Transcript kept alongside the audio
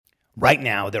Right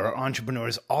now, there are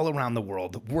entrepreneurs all around the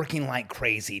world working like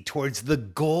crazy towards the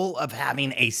goal of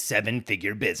having a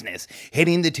seven-figure business,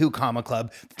 hitting the 2 Comma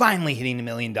Club, finally hitting $1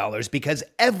 million because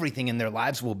everything in their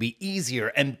lives will be easier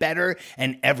and better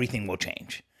and everything will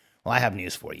change. Well, I have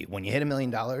news for you. When you hit $1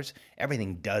 million,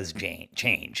 everything does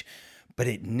change, but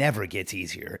it never gets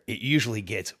easier. It usually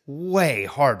gets way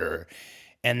harder.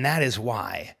 And that is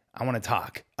why I want to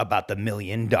talk about the $1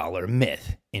 million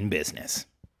myth in business.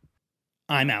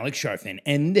 I'm Alex Sharfin,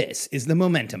 and this is the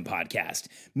Momentum Podcast,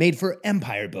 made for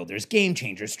empire builders, game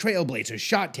changers, trailblazers,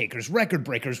 shot takers, record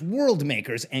breakers, world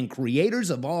makers, and creators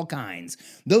of all kinds.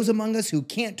 Those among us who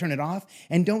can't turn it off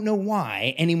and don't know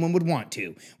why anyone would want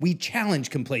to. We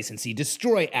challenge complacency,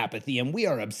 destroy apathy, and we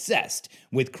are obsessed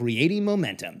with creating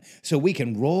momentum so we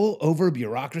can roll over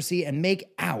bureaucracy and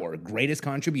make our greatest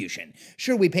contribution.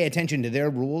 Sure, we pay attention to their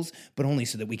rules, but only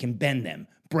so that we can bend them,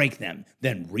 break them,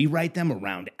 then rewrite them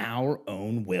around our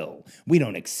own will. We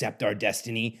don't accept our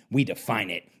destiny, we define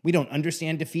it. We don't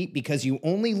understand defeat because you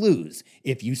only lose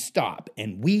if you stop,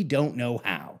 and we don't know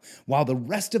how. While the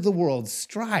rest of the world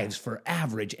strives for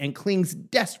average and clings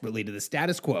desperately to the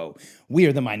status quo, we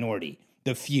are the minority,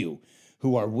 the few,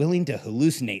 who are willing to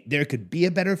hallucinate there could be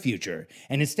a better future.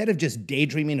 And instead of just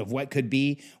daydreaming of what could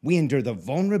be, we endure the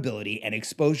vulnerability and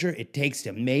exposure it takes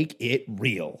to make it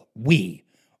real. We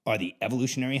are the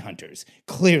evolutionary hunters,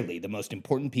 clearly the most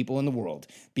important people in the world,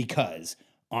 because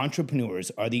entrepreneurs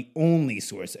are the only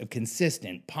source of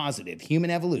consistent, positive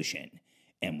human evolution,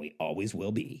 and we always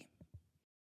will be.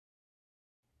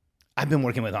 I've been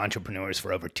working with entrepreneurs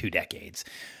for over 2 decades.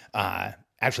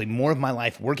 Actually, more of my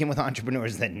life working with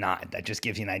entrepreneurs than not. That just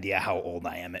gives you an idea how old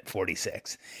I am at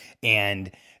 46.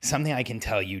 And something I can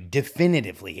tell you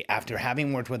definitively after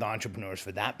having worked with entrepreneurs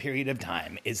for that period of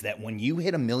time is that when you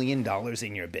hit $1 million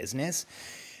in your business,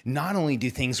 not only do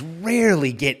things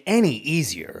rarely get any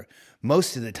easier,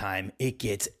 most of the time it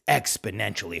gets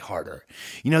exponentially harder.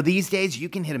 You know, these days you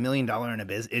can hit $1 million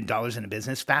in a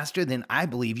business faster than I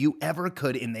believe you ever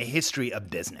could in the history of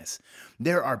business.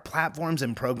 There are platforms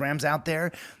and programs out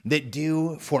there that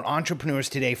do for entrepreneurs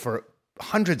today for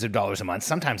hundreds of dollars a month,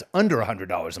 sometimes under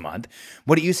 $100 a month,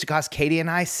 what it used to cost Katie and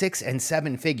I 6 and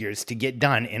 7 figures to get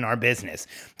done in our business.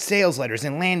 Sales letters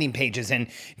and landing pages and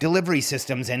delivery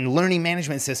systems and learning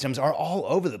management systems are all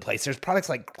over the place. There's products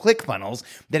like ClickFunnels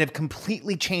that have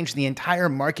completely changed the entire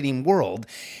marketing world.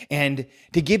 And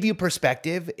to give you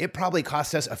perspective, it probably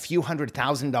cost us a few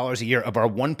 $100,000 a year of our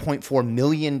 $1.4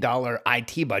 million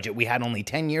IT budget we had only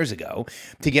 10 years ago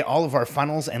to get all of our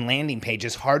funnels and landing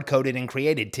pages hard-coded and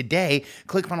created. Today,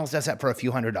 ClickFunnels does that for a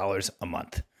few $100s a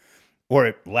month,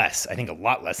 or less. I think a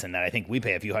lot less than that. I think we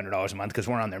pay a few $100s a month because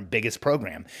we're on their biggest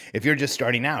program. If you're just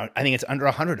starting out, I think it's under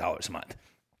 $100 a month.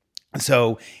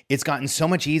 So it's gotten so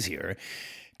much easier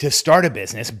to start a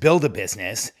business, build a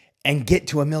business, and get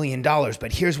to $1 million.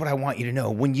 But here's what I want you to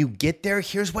know. When you get there,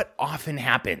 here's what often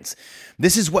happens.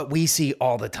 This is what we see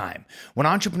all the time. When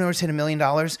entrepreneurs hit $1 million,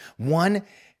 one,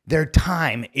 their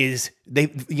time is,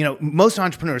 most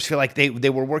entrepreneurs feel like they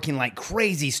were working like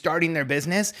crazy starting their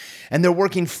business, and they're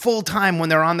working full time when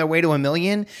they're on their way to $1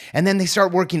 million, and then they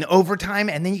start working overtime,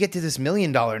 and then you get to this $1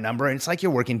 million number, and it's like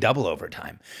you're working double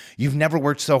overtime. You've never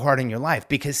worked so hard in your life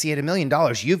because, see, at $1 million,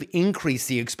 you've increased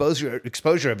the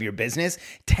exposure of your business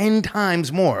 10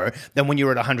 times more than when you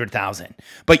were at 100,000,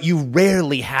 but you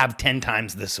rarely have 10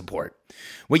 times the support.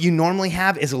 What you normally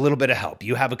have is a little bit of help.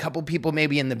 You have a couple people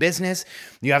maybe in the business,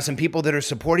 you have some people that are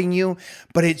supporting you,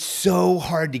 but it's so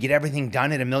hard to get everything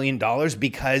done at $1 million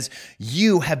because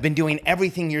you have been doing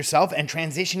everything yourself, and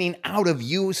transitioning out of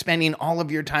you spending all of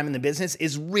your time in the business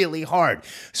is really hard.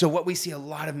 So what we see a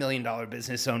lot of $1 million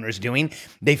business owners doing,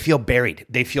 they feel buried,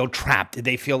 they feel trapped,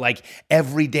 they feel like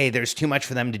every day there's too much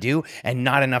for them to do and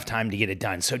not enough time to get it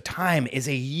done. So time is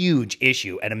a huge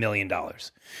issue at $1 million.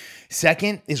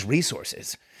 Second is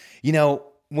resources. You know,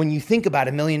 when you think about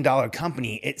 $1 million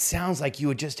company, it sounds like you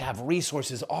would just have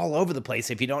resources all over the place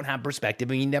if you don't have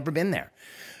perspective and you've never been there.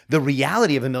 The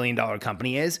reality of $1 million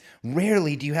company is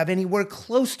rarely do you have anywhere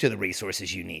close to the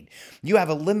resources you need. You have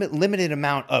a limited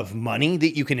amount of money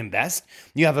that you can invest.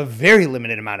 You have a very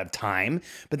limited amount of time,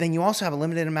 but then you also have a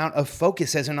limited amount of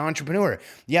focus as an entrepreneur.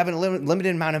 You have a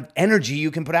limited amount of energy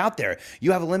you can put out there.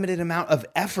 You have a limited amount of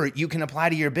effort you can apply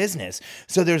to your business.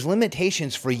 So there's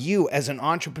limitations for you as an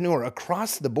entrepreneur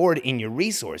across the board in your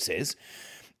resources,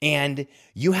 and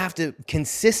you have to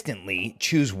consistently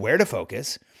choose where to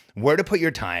focus, where to put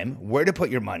your time, where to put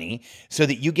your money so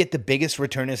that you get the biggest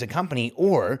return as a company,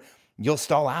 or you'll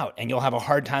stall out and you'll have a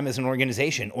hard time as an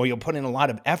organization, or you'll put in a lot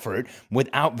of effort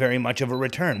without very much of a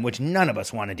return, which none of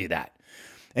us want to do that.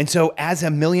 And so as a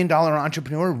 $1 million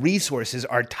entrepreneur, resources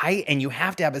are tight and you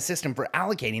have to have a system for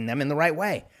allocating them in the right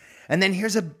way. And then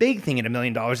here's a big thing at $1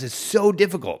 million. It's so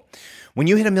difficult. When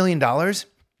you hit $1 million,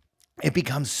 it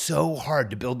becomes so hard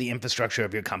to build the infrastructure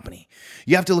of your company.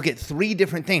 You have to look at 3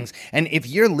 different things. And if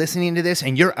you're listening to this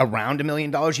and you're around $1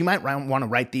 million, you might want to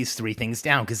write these 3 things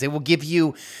down because they will give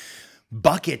you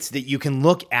buckets that you can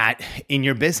look at in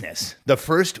your business. The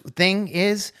first thing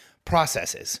is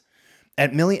processes.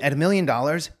 At $1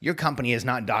 million, your company is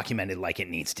not documented like it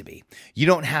needs to be. You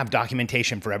don't have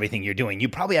documentation for everything you're doing. You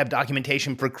probably have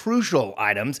documentation for crucial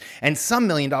items, and some $1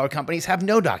 million companies have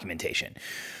no documentation.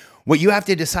 What you have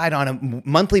to decide on a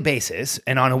monthly basis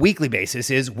and on a weekly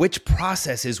basis is which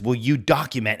processes will you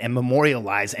document and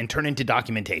memorialize and turn into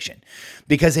documentation.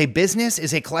 Because a business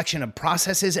is a collection of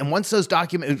processes, and once those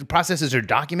processes are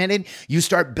documented, you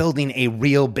start building a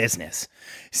real business.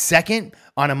 Second,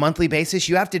 on a monthly basis,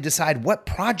 you have to decide what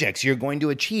projects you're going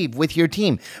to achieve with your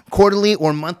team. Quarterly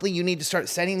or monthly, you need to start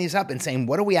setting these up and saying,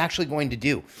 what are we actually going to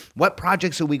do? What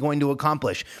projects are we going to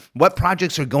accomplish? What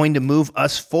projects are going to move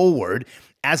us forward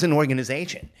as an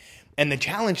organization? And the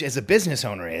challenge as a business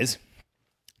owner is,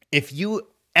 if you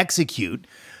execute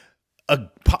a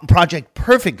project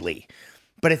perfectly,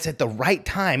 but it's at the right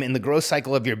time in the growth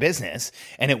cycle of your business,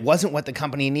 and it wasn't what the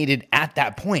company needed at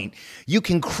that point, you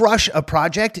can crush a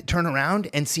project, turn around,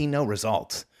 and see no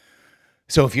results.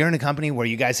 So if you're in a company where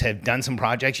you guys have done some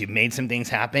projects, you've made some things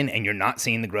happen, and you're not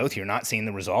seeing the growth, you're not seeing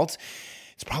the results,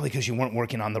 it's probably because you weren't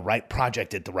working on the right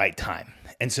project at the right time.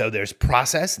 And so there's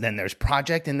process, then there's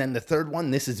project, and then the third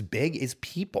one, this is big, is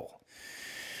people.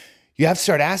 You have to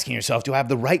start asking yourself, do I have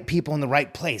the right people in the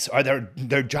right place? Are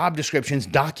their job descriptions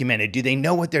documented? Do they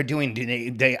know what they're doing?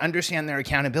 Do they understand their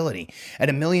accountability? At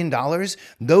 $1 million,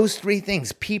 those 3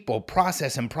 things, people,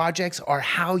 process, and projects, are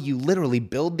how you literally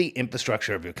build the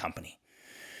infrastructure of your company.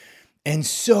 And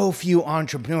so few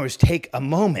entrepreneurs take a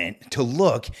moment to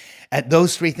look at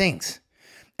those 3 things.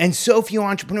 And so few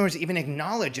entrepreneurs even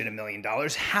acknowledge at $1 million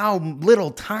how little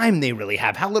time they really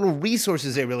have, how little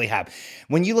resources they really have.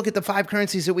 When you look at the 5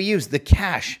 currencies that we use, the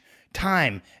cash,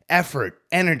 time, effort,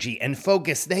 energy, and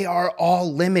focus, they are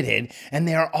all limited and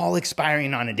they are all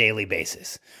expiring on a daily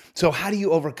basis. So how do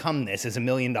you overcome this as $1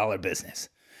 million business?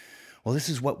 Well, this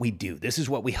is what we do. This is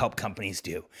what we help companies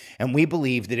do. And we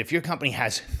believe that if your company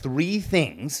has 3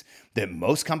 things that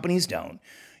most companies don't,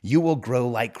 you will grow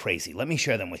like crazy. Let me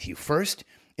share them with you. First,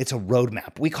 it's a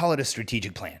roadmap. We call it a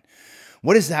strategic plan.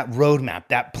 What is that roadmap,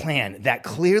 that plan, that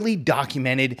clearly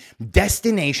documented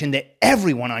destination that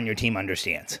everyone on your team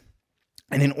understands?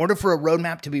 And in order for a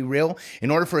roadmap to be real, in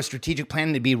order for a strategic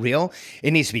plan to be real,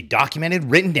 it needs to be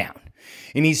documented, written down.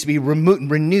 It needs to be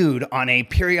renewed on a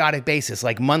periodic basis,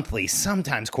 like monthly,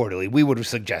 sometimes quarterly. We would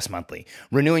suggest monthly.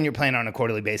 Renewing your plan on a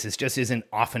quarterly basis just isn't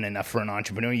often enough for an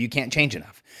entrepreneur. You can't change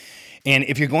enough. And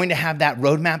if you're going to have that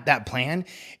roadmap, that plan,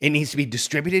 it needs to be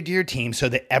distributed to your team so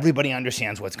that everybody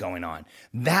understands what's going on.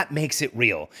 That makes it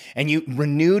real. And you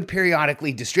renewed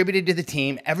periodically, distributed to the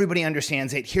team, everybody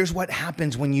understands it. Here's what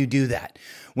happens when you do that.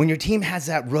 When your team has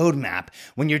that roadmap,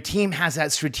 when your team has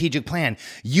that strategic plan,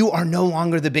 you are no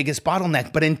longer the biggest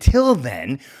bottleneck. But until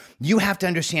then, you have to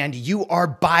understand you are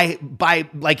by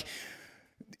like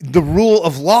the rule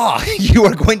of law, you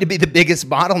are going to be the biggest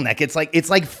bottleneck. It's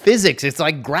like physics. It's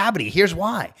like gravity. Here's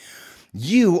why.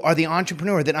 You are the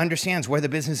entrepreneur that understands where the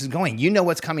business is going. You know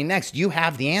what's coming next. You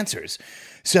have the answers.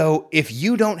 So if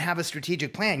you don't have a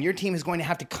strategic plan, your team is going to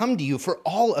have to come to you for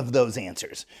all of those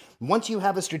answers. Once you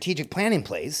have a strategic plan in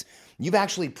place, you've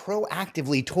actually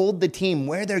proactively told the team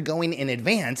where they're going in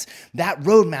advance. That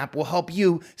roadmap will help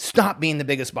you stop being the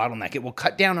biggest bottleneck. It will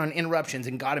cut down on interruptions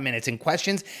and minutes and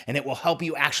questions, and it will help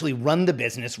you actually run the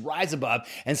business, rise above,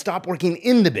 and stop working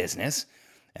in the business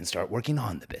and start working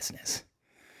on the business.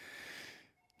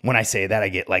 When I say that, I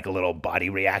get like a little body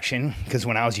reaction because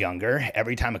when I was younger,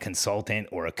 every time a consultant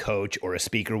or a coach or a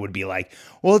speaker would be like,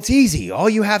 well, it's easy. All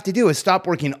you have to do is stop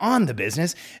working on the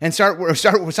business and stop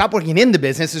working in the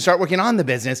business and start working on the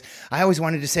business. I always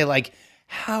wanted to say like,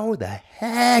 how the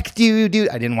heck do you do?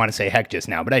 I didn't want to say heck just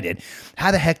now, but I did.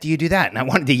 How the heck do you do that? And I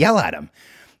wanted to yell at him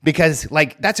because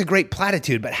like, that's a great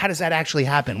platitude, but how does that actually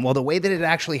happen? Well, the way that it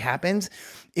actually happens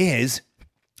is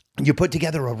you put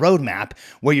together a roadmap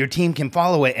where your team can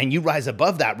follow it and you rise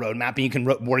above that roadmap and you can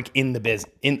work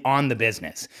on the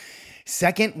business.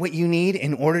 Second, what you need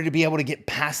in order to be able to get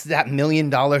past that $1 million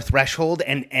threshold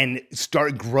and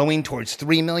start growing towards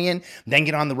 3 million, then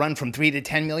get on the run from 3 to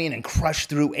 10 million and crush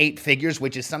through 8 figures,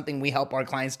 which is something we help our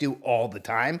clients do all the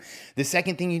time. The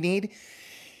second thing you need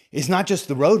is not just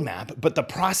the roadmap, but the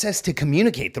process to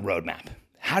communicate the roadmap.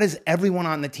 How does everyone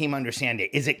on the team understand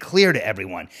it? Is it clear to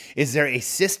everyone? Is there a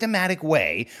systematic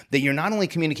way that you're not only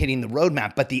communicating the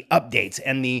roadmap, but the updates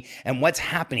and what's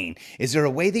happening? Is there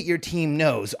a way that your team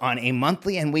knows on a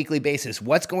monthly and weekly basis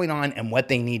what's going on and what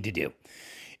they need to do?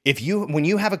 When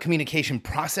you have a communication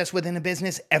process within a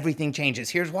business, everything changes.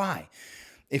 Here's why.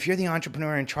 If you're the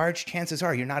entrepreneur in charge, chances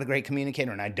are you're not a great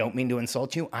communicator, and I don't mean to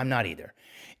insult you. I'm not either.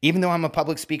 Even though I'm a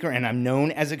public speaker and I'm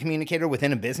known as a communicator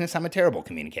within a business, I'm a terrible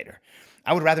communicator.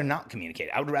 I would rather not communicate.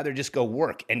 I would rather just go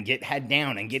work and get head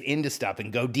down and get into stuff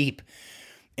and go deep.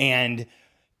 And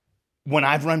when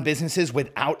I've run businesses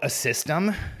without a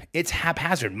system, it's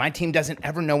haphazard. My team doesn't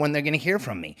ever know when they're going to hear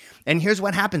from me. And here's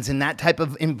what happens in that type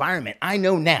of environment. I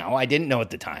know now, I didn't know at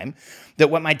the time,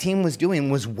 that what my team was doing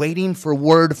was waiting for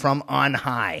word from on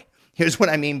high. Here's what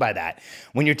I mean by that.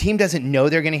 When your team doesn't know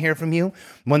they're going to hear from you,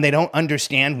 when they don't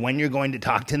understand when you're going to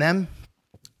talk to them,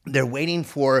 they're waiting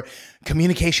for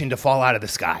communication to fall out of the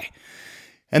sky.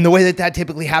 And the way that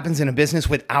typically happens in a business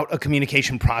without a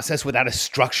communication process, without a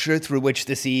structure through which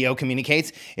the CEO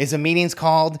communicates, is a meeting's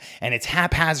called and it's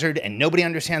haphazard and nobody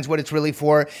understands what it's really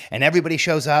for and everybody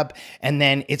shows up and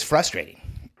then it's frustrating.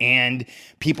 And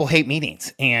people hate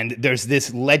meetings. And there's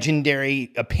this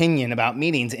legendary opinion about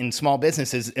meetings in small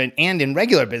businesses and in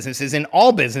regular businesses, in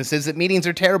all businesses, that meetings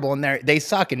are terrible and they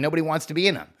suck and nobody wants to be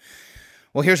in them.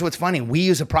 Well, here's what's funny. We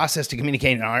use a process to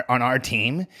communicate on our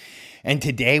team. And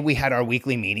today we had our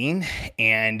weekly meeting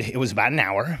and it was about an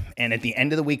hour. And at the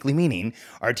end of the weekly meeting,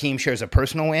 our team shares a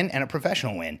personal win and a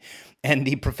professional win. And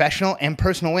the professional and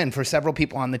personal win for several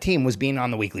people on the team was being on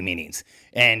the weekly meetings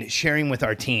and sharing with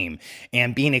our team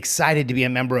and being excited to be a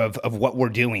member of what we're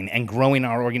doing and growing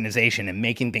our organization and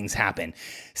making things happen.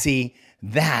 See,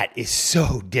 that is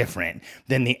so different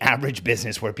than the average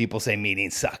business where people say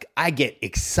meetings suck. I get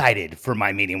excited for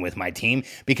my meeting with my team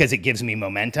because it gives me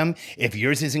momentum. If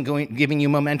yours isn't giving you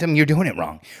momentum, you're doing it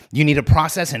wrong. You need a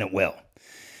process and it will.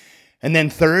 And then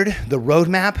third, the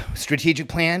roadmap, strategic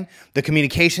plan, the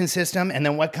communication system, and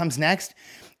then what comes next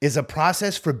is a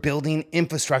process for building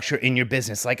infrastructure in your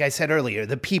business. Like I said earlier,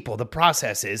 the people, the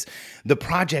processes, the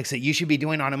projects that you should be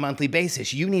doing on a monthly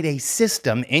basis. You need a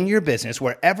system in your business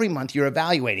where every month you're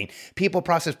evaluating people,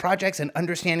 process, projects, and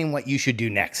understanding what you should do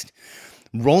next.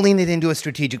 Rolling it into a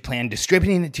strategic plan,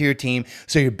 distributing it to your team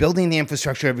so you're building the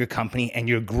infrastructure of your company and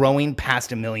you're growing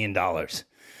past $1 million.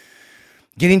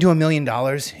 Getting to $1 million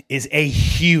is a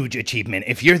huge achievement.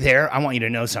 If you're there, I want you to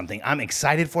know something. I'm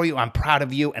excited for you. I'm proud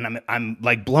of you. And I'm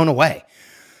like blown away.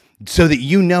 So that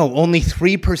you know only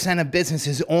 3% of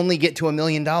businesses only get to $1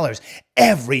 million.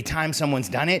 Every time someone's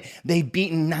done it, they've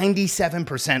beaten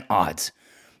 97% odds.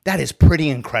 That is pretty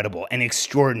incredible and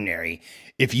extraordinary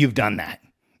if you've done that.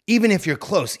 Even if you're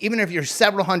close, even if you're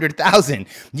several 100,000,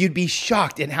 you'd be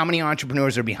shocked at how many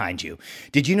entrepreneurs are behind you.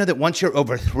 Did you know that once you're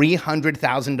over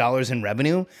 $300,000 in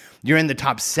revenue, you're in the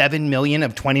top 7 million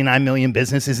of 29 million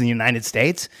businesses in the United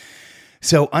States?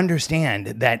 So understand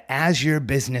that as your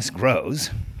business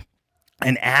grows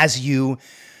and as you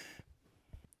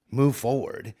move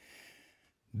forward,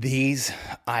 these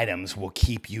items will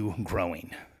keep you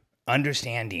growing.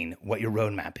 Understanding what your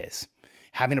roadmap is.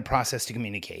 Having a process to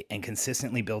communicate and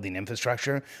consistently building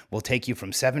infrastructure will take you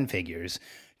from 7 figures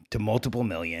to multiple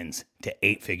millions to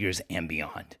 8 figures and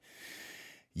beyond.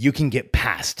 You can get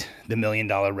past the $1 million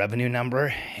revenue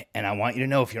number. And I want you to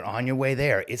know if you're on your way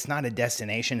there, it's not a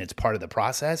destination. It's part of the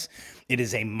process. It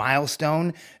is a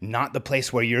milestone, not the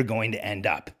place where you're going to end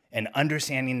up. And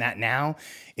understanding that now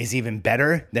is even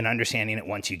better than understanding it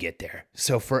once you get there.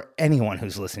 So for anyone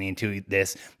who's listening to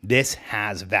this, this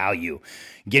has value.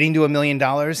 Getting to $1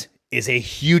 million is a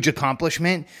huge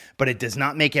accomplishment, but it does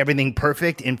not make everything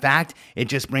perfect. In fact, it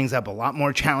just brings up a lot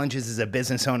more challenges as a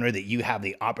business owner that you have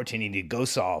the opportunity to go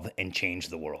solve and change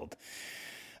the world.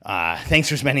 Thanks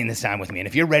for spending this time with me. And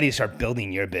if you're ready to start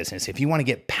building your business, if you want to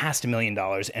get past $1 million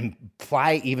and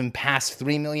fly even past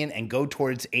 3 million and go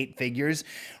towards 8 figures,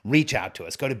 reach out to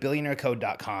us. Go to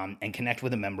billionairecode.com and connect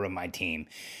with a member of my team.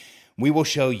 We will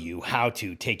show you how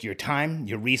to take your time,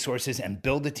 your resources, and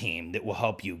build a team that will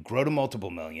help you grow to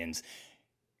multiple millions,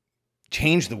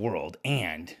 change the world,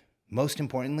 and most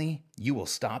importantly, you will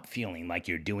stop feeling like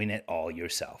you're doing it all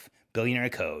yourself.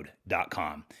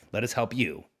 billionairecode.com. Let us help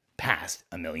you past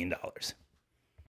 $1 million.